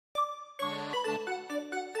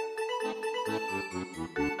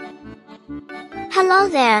Hello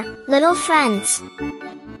there, little friends.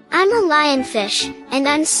 I'm a lionfish, and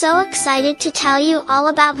I'm so excited to tell you all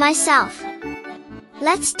about myself.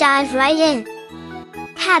 Let's dive right in.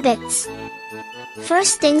 Habits.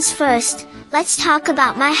 First things first, let's talk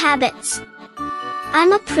about my habits.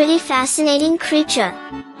 I'm a pretty fascinating creature.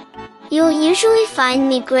 You'll usually find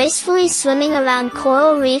me gracefully swimming around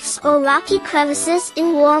coral reefs or rocky crevices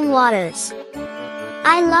in warm waters.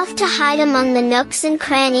 I love to hide among the nooks and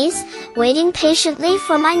crannies, waiting patiently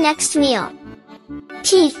for my next meal.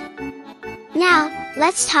 Teeth. Now,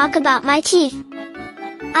 let's talk about my teeth.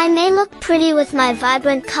 I may look pretty with my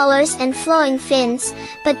vibrant colors and flowing fins,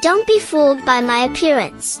 but don't be fooled by my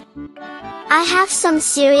appearance. I have some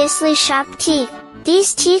seriously sharp teeth.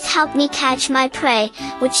 These teeth help me catch my prey,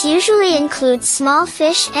 which usually includes small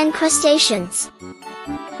fish and crustaceans.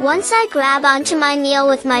 Once I grab onto my meal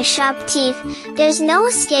with my sharp teeth, there's no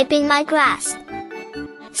escaping my grasp.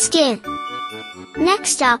 Skin.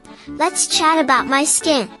 Next up, let's chat about my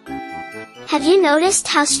skin. Have you noticed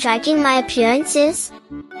how striking my appearance is?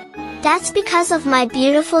 That's because of my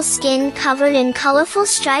beautiful skin covered in colorful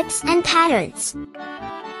stripes and patterns.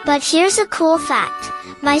 But here's a cool fact,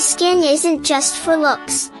 my skin isn't just for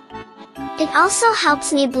looks. It also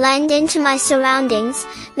helps me blend into my surroundings,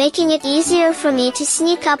 making it easier for me to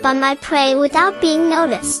sneak up on my prey without being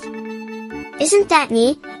noticed. Isn't that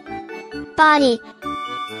neat? Body.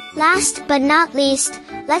 Last but not least,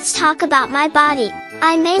 let's talk about my body.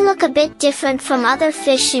 I may look a bit different from other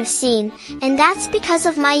fish you've seen, and that's because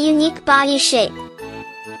of my unique body shape.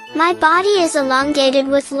 My body is elongated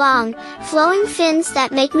with long, flowing fins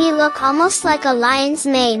that make me look almost like a lion's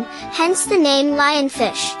mane, hence the name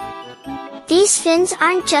lionfish. These fins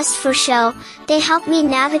aren't just for show, they help me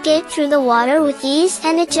navigate through the water with ease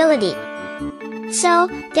and agility. So,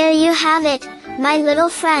 there you have it, my little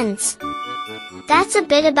friends. That's a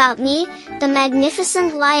bit about me, the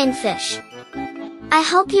magnificent lionfish. I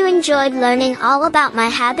hope you enjoyed learning all about my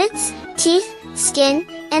habits, teeth, skin,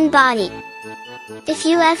 and body. If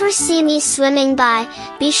you ever see me swimming by,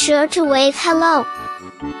 be sure to wave hello.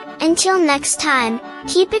 Until next time,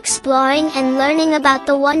 keep exploring and learning about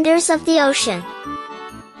the wonders of the ocean.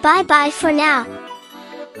 Bye bye for now.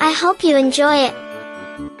 I hope you enjoy it.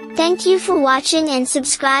 Thank you for watching and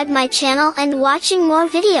subscribe my channel and watching more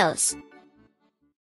videos.